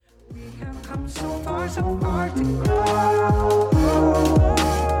come so far to go.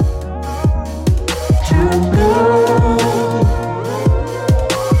 To go.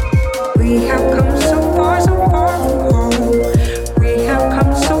 We have come so far from home. We have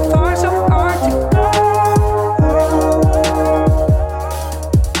come so far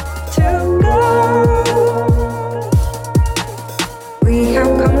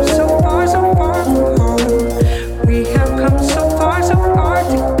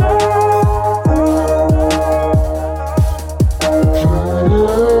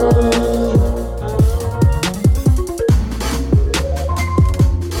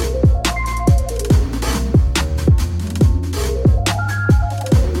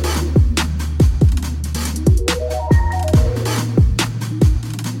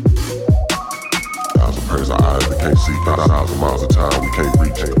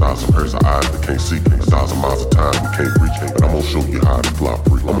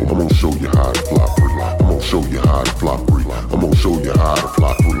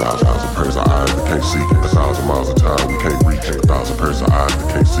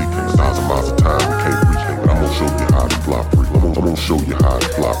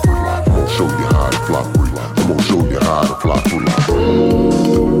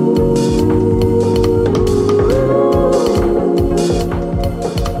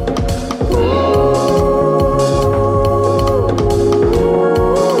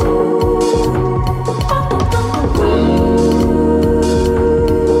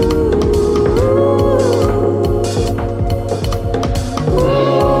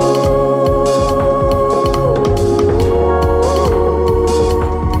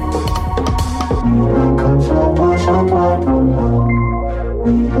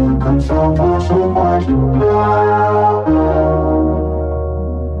to go.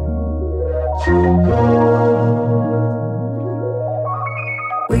 To go.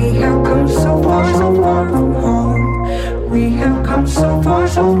 We have come so far from home. We have come so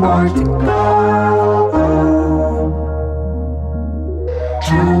far to go.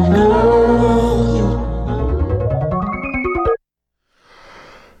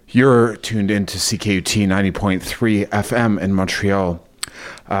 You're tuned into CKUT 90.3 FM in Montreal.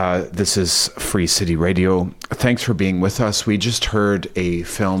 This is Free City Radio. Thanks for being with us. We just heard a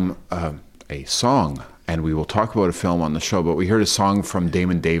film, a song, and we will talk about a film on the show, but we heard a song from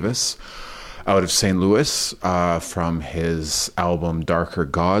Damon Davis out of St. Louis from his album Darker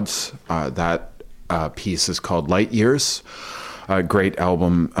Gods. That piece is called Light Years, a great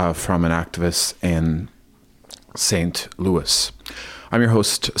album from an activist in St. Louis. I'm your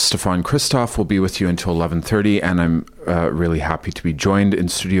host, Stefan Christoff. We'll be with you until 11:30, and I'm really happy to be joined in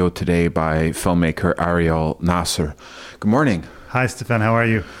studio today by filmmaker Ariel Nasser. Good morning. Hi, Stefan. How are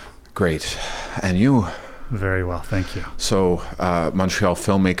you? Great. And you? Very well, thank you. So, Montreal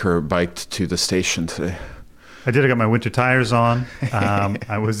filmmaker biked to the station today. I did. I got my winter tires on.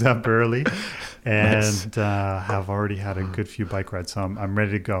 I was up early and Nice. Have already had a good few bike rides, so I'm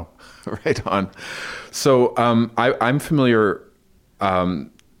ready to go. Right on. So, I'm familiar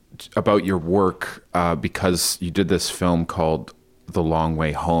about your work because you did this film called The Long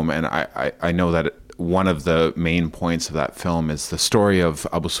Way Home, and I know that one of the main points of that film is the story of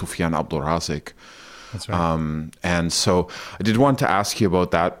Abu Sufyan Abdulrazik. That's right. And so I did want to ask you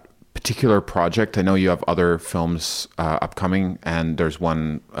about that particular project. I know you have other films upcoming, and there's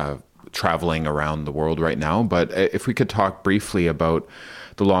one traveling around the world right now, but if we could talk briefly about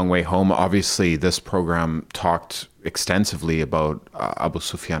The Long Way Home. Obviously, this program talked extensively about Abu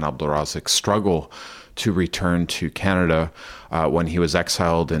Sufyan Abdulrazik's struggle to return to Canada when he was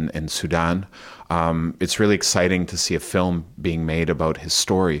exiled in Sudan. It's really exciting to see a film being made about his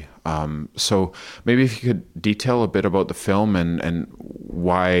story. So maybe if you could detail a bit about the film and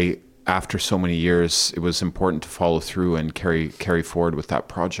why, after so many years, it was important to follow through and carry forward with that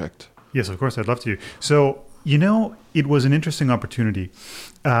project. Yes, of course, I'd love to. So, it was an interesting opportunity.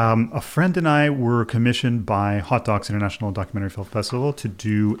 A friend and I were commissioned by Hot Docs International Documentary Film Festival to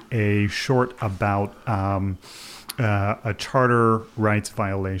do a short about a charter rights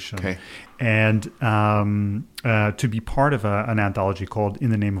violation. Okay. And to be part of an anthology called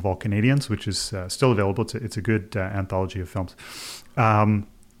In the Name of All Canadians, which is still available. It's a good anthology of films.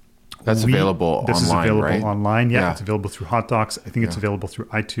 That's available this online, is available right? online. Yeah, it's available through Hot Docs. I think it's available through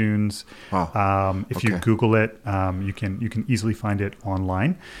iTunes. Wow. If you Google it, you can easily find it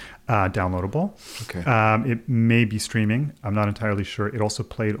online, downloadable. Okay. It may be streaming. I'm not entirely sure. It also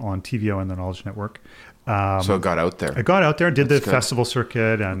played on TVO and the Knowledge Network. So it got out there. I got out there, did That's the good. festival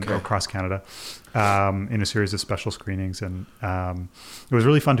circuit and across Canada in a series of special screenings. And it was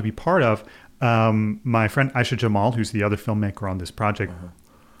really fun to be part of. My friend Aisha Jamal, who's the other filmmaker on this project,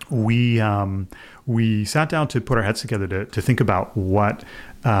 we sat down to put our heads together to think about what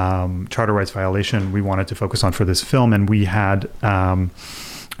charter rights violation we wanted to focus on for this film, and we had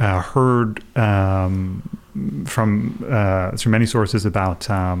heard from through many sources about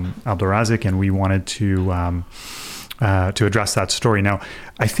Abdelrazik, and we wanted to address that story. Now,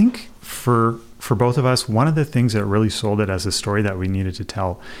 I think for both of us, one of the things that really sold it as a story that we needed to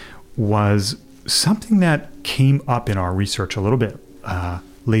tell was something that came up in our research a little bit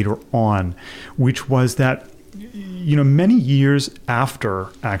later on, which was that, you know, many years after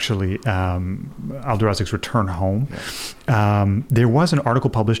actually Abdelrazik's return home, there was an article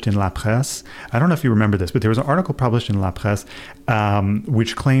published in La Presse. I don't know if you remember this, but there was an article published in La Presse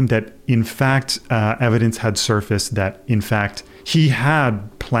which claimed that, in fact, evidence had surfaced that, in fact, he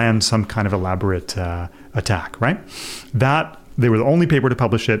had planned some kind of elaborate attack, right? That they were the only paper to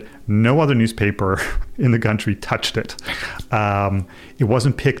publish it. No other newspaper in the country touched it. It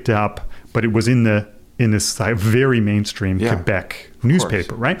wasn't picked up, but it was in this very mainstream Quebec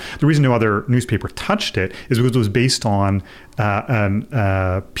newspaper, right? The reason no other newspaper touched it is because it was based on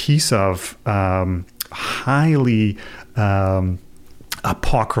a piece of highly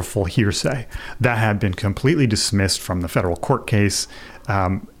apocryphal hearsay that had been completely dismissed from the federal court case.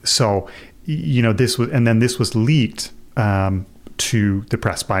 So, you know, this was leaked to the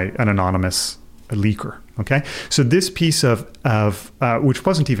press by an anonymous leaker. Okay, so this piece of which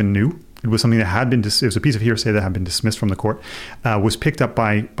wasn't even new. It was something that had been. It was a piece of hearsay that had been dismissed from the court. Was picked up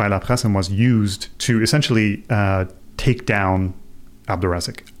by La Presse and was used to essentially take down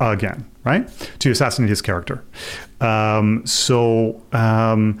Abdelrazik again, right? To assassinate his character. You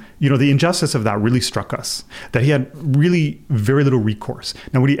know, the injustice of that really struck us, that he had really very little recourse.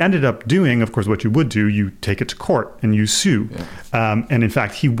 Now, what he ended up doing, of course, what you would do, you take it to court and you sue. Yeah. And in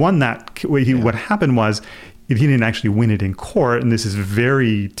fact, he won that. What happened was, he didn't actually win it in court, and this is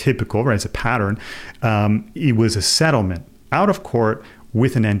very typical, right? It's a pattern. It was a settlement out of court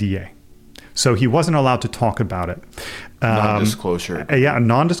with an NDA. So he wasn't allowed to talk about it. Non-disclosure. A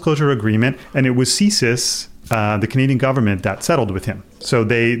non-disclosure agreement, and it was CSIS, the Canadian government, that settled with him. So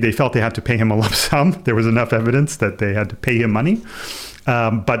they felt they had to pay him a lump sum. There was enough evidence that they had to pay him money.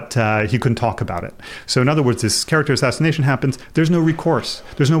 But he couldn't talk about it. So in other words, this character assassination happens. There's no recourse.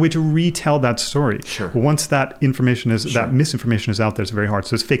 There's no way to retell that story. Sure. Once that information that misinformation is out there, it's very hard.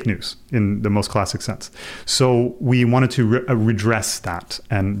 So it's fake news in the most classic sense. So we wanted to redress that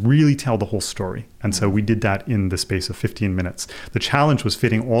and really tell the whole story. And so we did that in the space of 15 minutes. The challenge was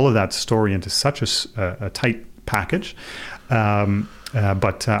fitting all of that story into such a tight package.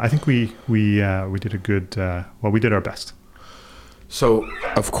 But I think we did a good. We did our best. So,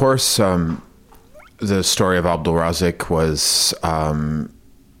 of course, the story of Abdelrazik was,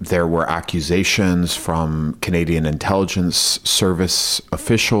 there were accusations from Canadian intelligence service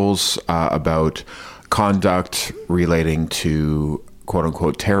officials about conduct relating to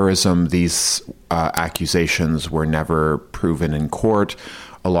quote-unquote terrorism. These accusations were never proven in court.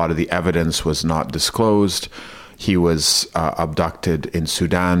 A lot of the evidence was not disclosed. He was abducted in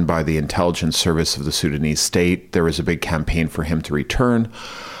Sudan by the intelligence service of the Sudanese state. There was a big campaign for him to return.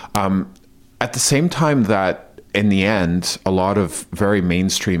 At the same time that, in the end, a lot of very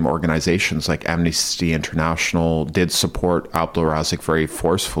mainstream organizations like Amnesty International did support Abdelrazik very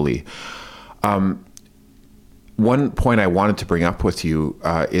forcefully. One point I wanted to bring up with you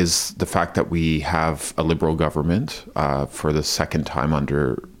is the fact that we have a Liberal government for the second time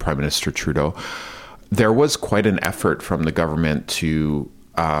under Prime Minister Trudeau. There was quite an effort from the government to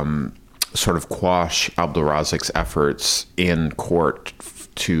sort of quash Abdelrazik's efforts in court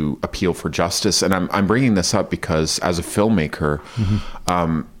to appeal for justice. And I'm bringing this up because as a filmmaker,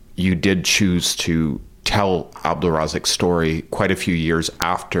 you did choose to tell Abdelrazik's story quite a few years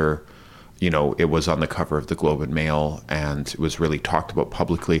after, you know, it was on the cover of the Globe and Mail and it was really talked about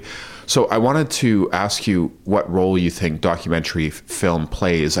publicly. So I wanted to ask you what role you think documentary film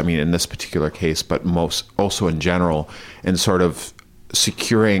plays, I mean, in this particular case, but most also in general, in sort of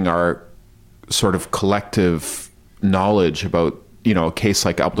securing our sort of collective knowledge about, you know, a case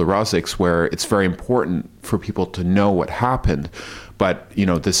like Abdelrazik's, where it's very important for people to know what happened. But, you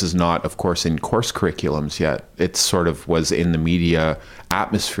know, this is not, of course, in course curriculums yet. It sort of was in the media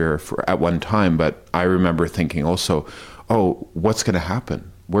atmosphere at one time. But I remember thinking also, oh, what's going to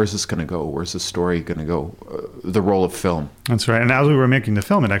happen? Where's this going to go? Where's the story going to go? The role of film. That's right. And as we were making the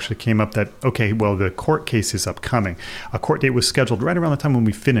film, it actually came up that, okay, well, the court case is upcoming. A court date was scheduled right around the time when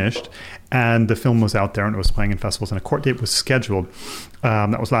we finished, and the film was out there and it was playing in festivals, and a court date was scheduled.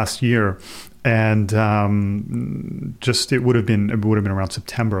 That was last year. And it would have been around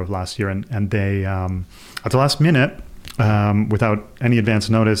September of last year. And they, at the last minute, without any advance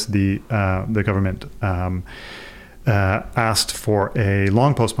notice, the government asked for a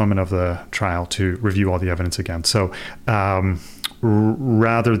long postponement of the trial to review all the evidence again. So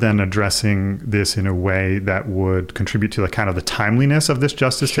rather than addressing this in a way that would contribute to the kind of the timeliness of this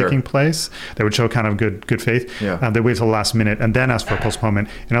justice taking place, that would show kind of good faith, they wait till the last minute and then ask for a postponement.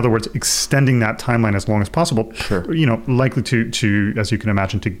 In other words, extending that timeline as long as possible, likely to, as you can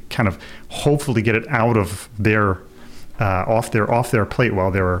imagine, to kind of hopefully get it out of their off their plate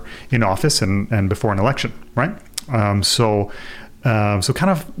while they were in office and before an election, right? So kind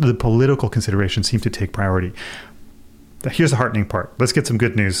of the political considerations seem to take priority. Here's the heartening part. Let's get some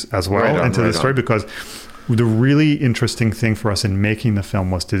good news as well into this story, because the really interesting thing for us in making the film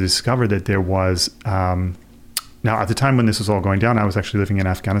was to discover that there was, now at the time when this was all going down, I was actually living in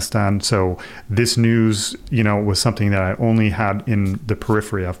Afghanistan. So this news, was something that I only had in the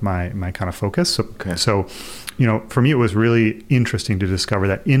periphery of my kind of focus. So, for me, it was really interesting to discover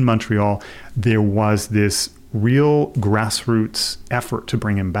that in Montreal, there was this real grassroots effort to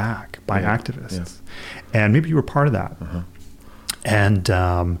bring him back by activists. Yeah. And maybe you were part of that. And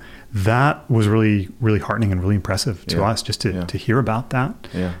that was really, really heartening and really impressive to us, just to hear about that,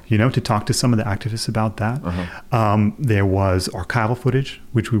 to talk to some of the activists about that. There was archival footage,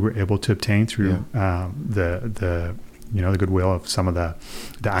 which we were able to obtain through the goodwill of some of the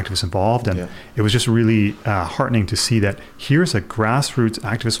activists involved. And it was just really heartening to see that here's a grassroots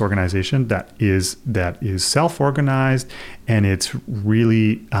activist organization that is self-organized, and it's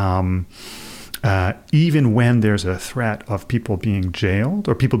really, even when there's a threat of people being jailed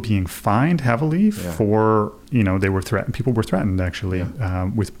or people being fined heavily for, they were threatened. People were threatened actually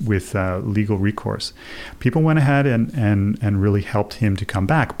with legal recourse. People went ahead and really helped him to come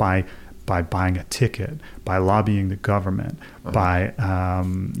back by buying a ticket, by lobbying the government, by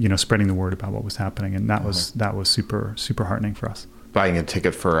spreading the word about what was happening, and that was super, super heartening for us. Buying a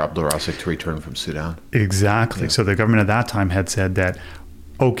ticket for Abdulrazak to return from Sudan. Exactly. So the government at that time had said that,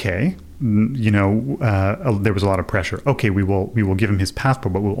 okay, there was a lot of pressure. Okay, we will give him his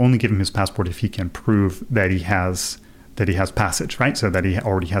passport, but we'll only give him his passport if he can prove that he has passage, right? So that he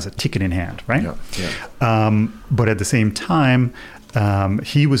already has a ticket in hand, right? But at the same time,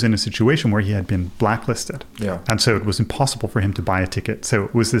 he was in a situation where he had been blacklisted. And so it was impossible for him to buy a ticket. So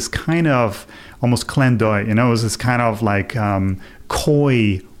it was this kind of almost clin d'oeil, it was this kind of like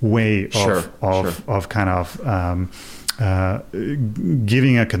coy way of kind of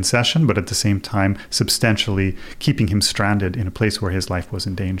giving a concession, but at the same time substantially keeping him stranded in a place where his life was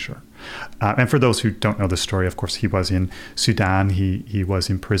in danger. And for those who don't know the story, of course, he was in Sudan. He was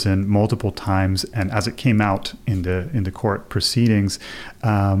in prison multiple times, and as it came out in the court proceedings,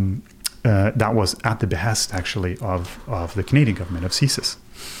 that was at the behest actually of the Canadian government, of CSIS.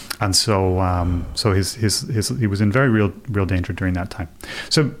 And so he was in very real danger during that time.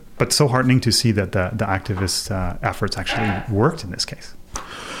 But so heartening to see that the activist efforts actually worked in this case.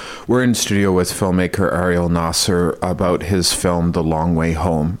 We're in studio with filmmaker Ariel Nasser about his film, The Long Way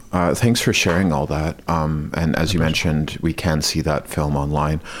Home. Thanks for sharing all that. And as you mentioned, we can see that film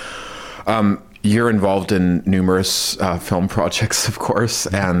online. You're involved in numerous film projects, of course,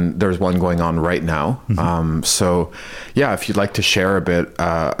 and there's one going on right now. So, if you'd like to share a bit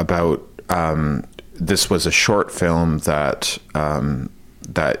about this was a short film that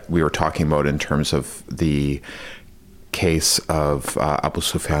we were talking about in terms of the case of Abu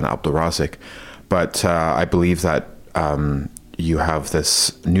Sufyan Abdulrazak, but I believe that you have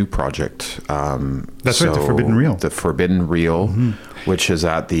this new project. That's right, The Forbidden Reel. The Forbidden Reel, which is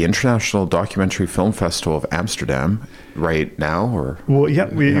at the International Documentary Film Festival of Amsterdam right now, or? Well,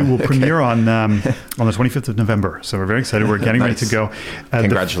 we will premiere on the 25th of November. So we're very excited. We're getting ready to go.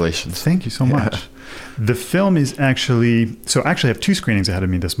 Congratulations. Thank you so much. The film is actually I have two screenings ahead of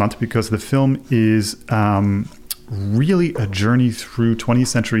me this month, because the film is really a journey through 20th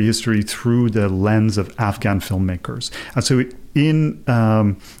century history through the lens of Afghan filmmakers. And so in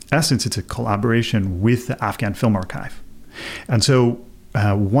essence, it's a collaboration with the Afghan Film Archive. And so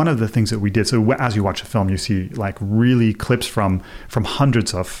one of the things that we did, so as you watch the film, you see like really clips from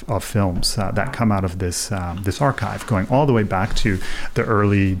hundreds of films that come out of this archive, going all the way back to the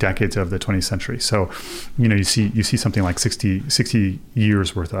early decades of the 20th century. So, you see something like 60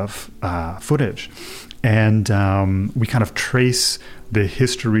 years worth of footage. And we kind of trace the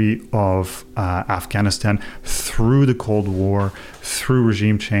history of Afghanistan through the Cold War, through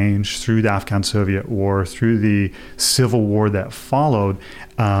regime change, through the Afghan-Soviet War, through the civil war that followed,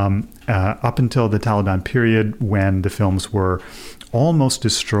 up until the Taliban period, when the films were almost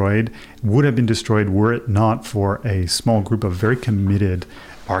destroyed, would have been destroyed were it not for a small group of very committed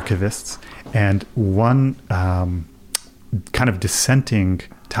archivists. And one kind of dissenting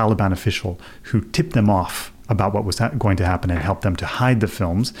Taliban official who tipped them off about what was going to happen and helped them to hide the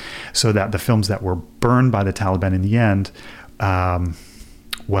films, so that the films that were burned by the Taliban in the end,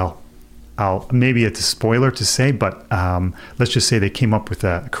 maybe it's a spoiler to say, but let's just say they came up with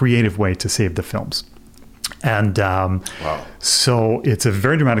a creative way to save the films. And so it's a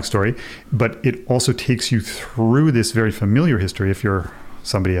very dramatic story, but it also takes you through this very familiar history. If you're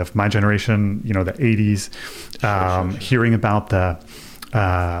somebody of my generation, you know, the 80s, hearing about the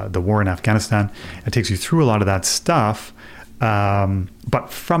war in Afghanistan, it takes you through a lot of that stuff, but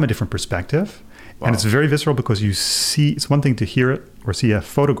from a different perspective. Wow. And it's very visceral because you see, it's one thing to hear it or see a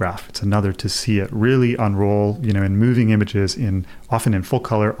photograph. It's another to see it really unroll, you know, in moving images, often in full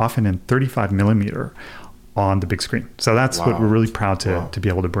color, often in 35 millimeter on the big screen. So that's what we're really proud to be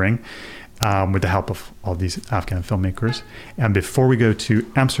able to bring, with the help of all these Afghan filmmakers. And before we go to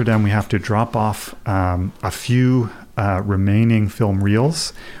Amsterdam, we have to drop off a few remaining film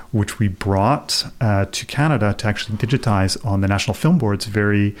reels, which we brought to Canada to actually digitize on the National Film Board's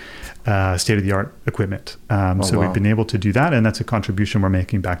very state-of-the-art equipment. We've been able to do that, and that's a contribution we're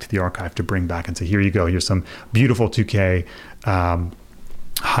making back to the archive to bring back and say, here you go, here's some beautiful 2K,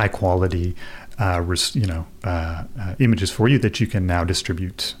 high-quality images for you that you can now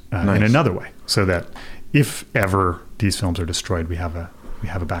distribute in another way, so that if ever these films are destroyed, we have a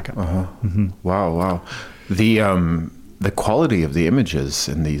backup. Mm-hmm. Wow. The quality of the images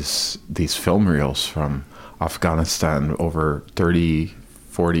in these film reels from Afghanistan over 30,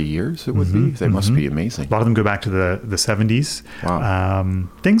 40 years, it would be. They must be amazing. A lot of them go back to the 70s. Wow.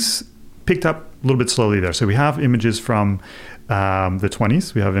 Things picked up a little bit slowly there. So we have images from the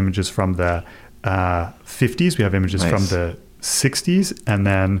 20s. We have images from the 50s. We have images from the 60s. And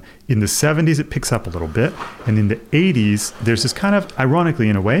then in the 70s, it picks up a little bit. And in the 80s, there's this kind of, ironically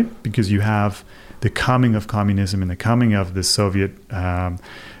in a way, because you have the coming of communism and the coming of the Soviet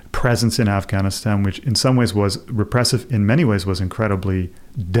presence in Afghanistan, which in some ways was repressive, in many ways was incredibly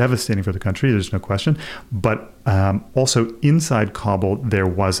devastating for the country, there's no question. But also inside Kabul, there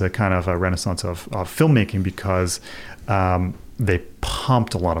was a kind of a renaissance of filmmaking, because they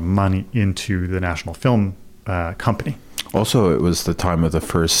pumped a lot of money into the National Film Company. Also, it was the time of the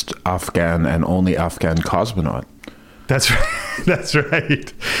first Afghan and only Afghan cosmonaut. That's right. That's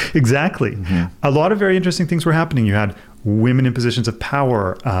right. Exactly. Mm-hmm. A lot of very interesting things were happening. You had women in positions of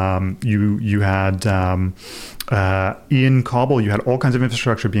power. You had in Kabul, you had all kinds of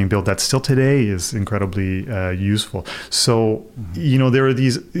infrastructure being built that still today is incredibly useful. So, you know, there are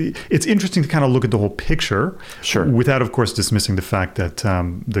these. It's interesting to kind of look at the whole picture, sure, without, of course, dismissing the fact that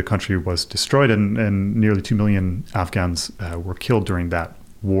the country was destroyed and nearly 2 million Afghans were killed during that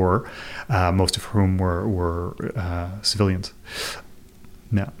war, most of whom were civilians.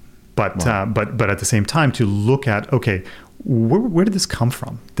 No, but at the same time, to look at, okay, where did this come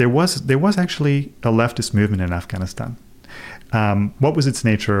from? There was actually a leftist movement in Afghanistan. What was its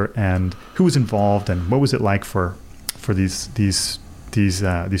nature, and who was involved, and what was it like for these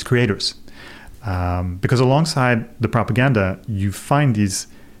creators? Because alongside the propaganda, you find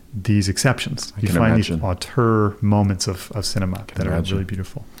these exceptions. You find these auteur moments of cinema that are really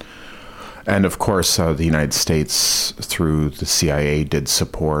beautiful. And of course, the United States, through the CIA, did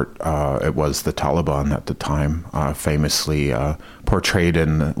support, it was the Taliban at the time, famously portrayed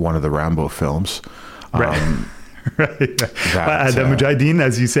in one of the Rambo films. Right. The Mujahideen,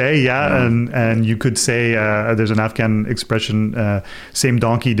 as you say, and you could say there's an Afghan expression, same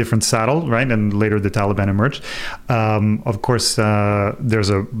donkey, different saddle, right? And later the Taliban emerged. Of course, there's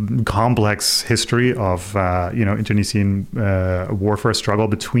a complex history of internecine warfare struggle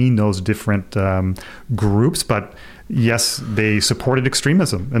between those different groups, but yes, they supported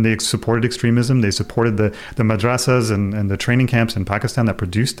extremism, They supported the madrasas and the training camps in Pakistan that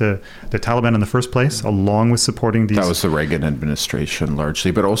produced the Taliban in the first place, along with supporting these. That was the Reagan administration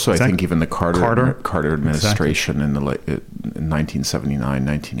largely, but also I think even the Carter administration in 1979,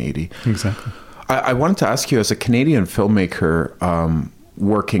 1980. Exactly. I wanted to ask you, as a Canadian filmmaker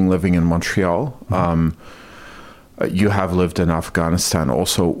living in Montreal, you have lived in Afghanistan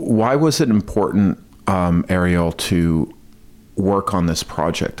also. Why was it important, Ariel, to work on this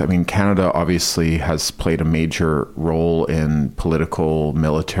project? I mean, Canada obviously has played a major role in political,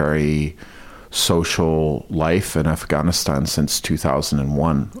 military, social life in Afghanistan since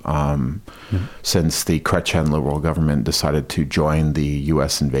 2001, since the Chrétien Liberal government decided to join the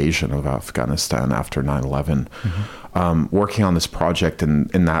U.S. invasion of Afghanistan after 9/11. Working on this project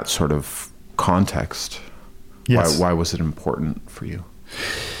in that sort of context, yes. Why was it important for you?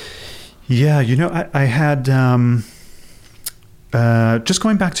 Yeah, I had, just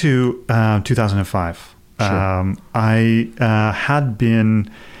going back to 2005, I had been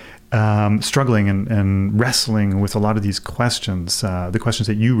struggling and wrestling with a lot of these questions, the questions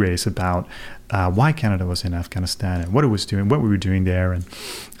that you raised about why Canada was in Afghanistan and what it was doing, what we were doing there. And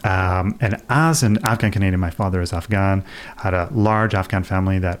as an Afghan Canadian, my father is Afghan, had a large Afghan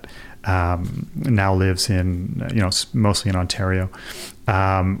family that now lives in, mostly in Ontario.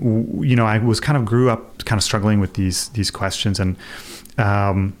 I was grew up kind of struggling with these questions, and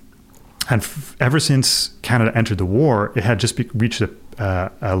ever since Canada entered the war, it had just reached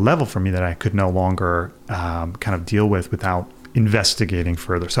a level for me that I could no longer kind of deal with without investigating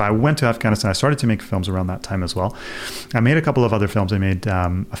further. So I went to Afghanistan. I started to make films around that time as well. I made a couple of other films. I made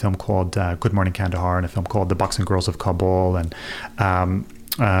a film called Good Morning Kandahar and a film called The Boxing Girls of Kabul, and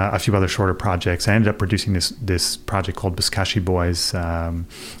a few other shorter projects. I ended up producing this project called Buzkashi Boys,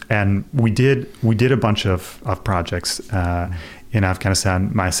 and we did a bunch of projects in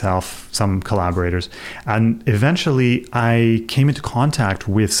Afghanistan, myself, some collaborators, and eventually I came into contact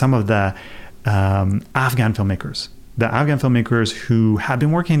with some of the Afghan filmmakers who had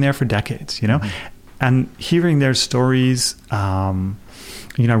been working there for decades, and hearing their stories, I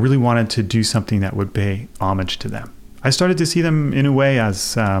really wanted to do something that would pay homage to them. I started to see them in a way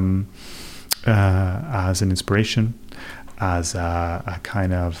as an inspiration, as a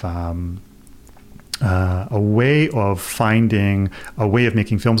kind of a way of finding a way of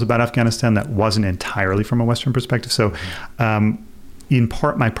making films about Afghanistan that wasn't entirely from a Western perspective. So in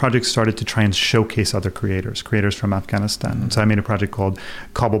part, my project started to try and showcase other creators from Afghanistan. And so I made a project called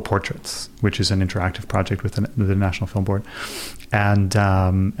Kabul Portraits, which is an interactive project with the National Film Board. And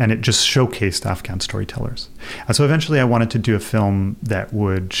it just showcased Afghan storytellers. And so eventually I wanted to do a film that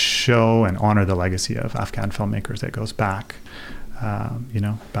would show and honor the legacy of Afghan filmmakers that goes back,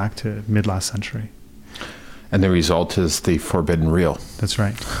 back to mid-last century. And the result is The Forbidden Reel. That's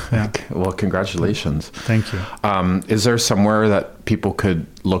right. Yeah. Well, congratulations. Thank you. Is there somewhere that people could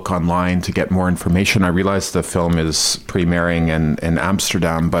look online to get more information? I realize the film is premiering in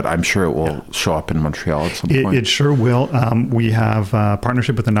Amsterdam, but I'm sure it will show up in Montreal at some point. It sure will. We have a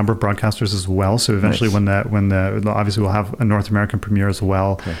partnership with a number of broadcasters as well. So eventually, Nice. when obviously we'll have a North American premiere as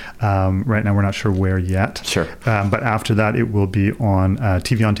well. Okay. Right now, we're not sure where yet. Sure. But after that, it will be on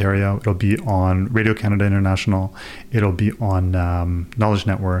TV Ontario. It'll be on Radio Canada International. It'll be on Knowledge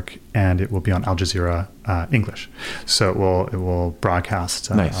Network, and it will be on Al Jazeera English. So it will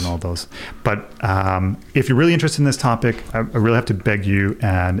broadcast Nice. on all those. But if you're really interested in this topic, I really have to beg you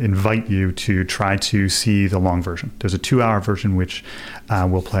and invite you to try to see the long version. There's a 2-hour version which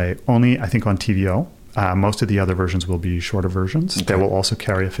will play only, I think, on TVO. Most of the other versions will be shorter versions. Okay. They will also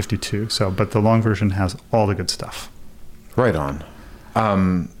carry a 52. But the long version has all the good stuff. Right on.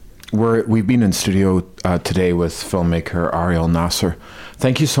 We've been in studio today with filmmaker Ariel Nasser.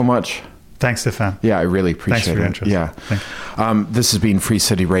 Thank you so much. Thanks, Stefan. Yeah, I really appreciate Thanks for your it. interest. Yeah. Thank you. This has been Free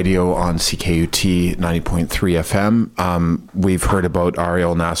City Radio on CKUT 90.3 FM. We've heard about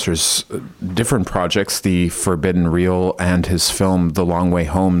Ariel Nasser's different projects, The Forbidden Reel and his film The Long Way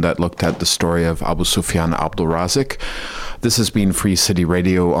Home, that looked at the story of Abu Sufyan Abdul Razik. This has been Free City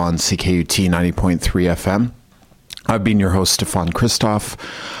Radio on CKUT 90.3 FM. I've been your host, Stefan Christoff.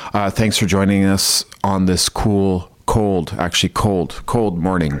 Thanks for joining us on this cold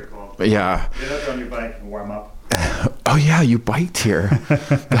morning. Yeah. Get out on your bike and warm up. Oh yeah, you biked here.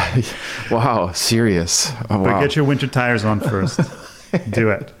 Wow, serious. Oh, wow. But get your winter tires on first. Do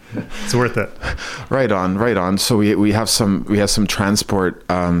it. It's worth it. Right on. So we have some transport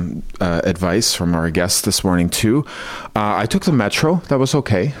advice from our guests this morning too. I took the metro. That was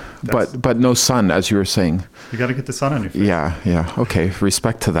okay, but no sun, as you were saying. You got to get the sun on your face. Yeah. Okay.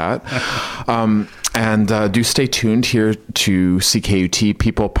 Respect to that. And do stay tuned here to CKUT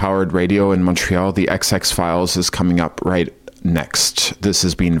People Powered Radio in Montreal. The XX Files is coming up right next. This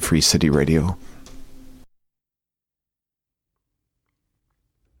has been Free City Radio.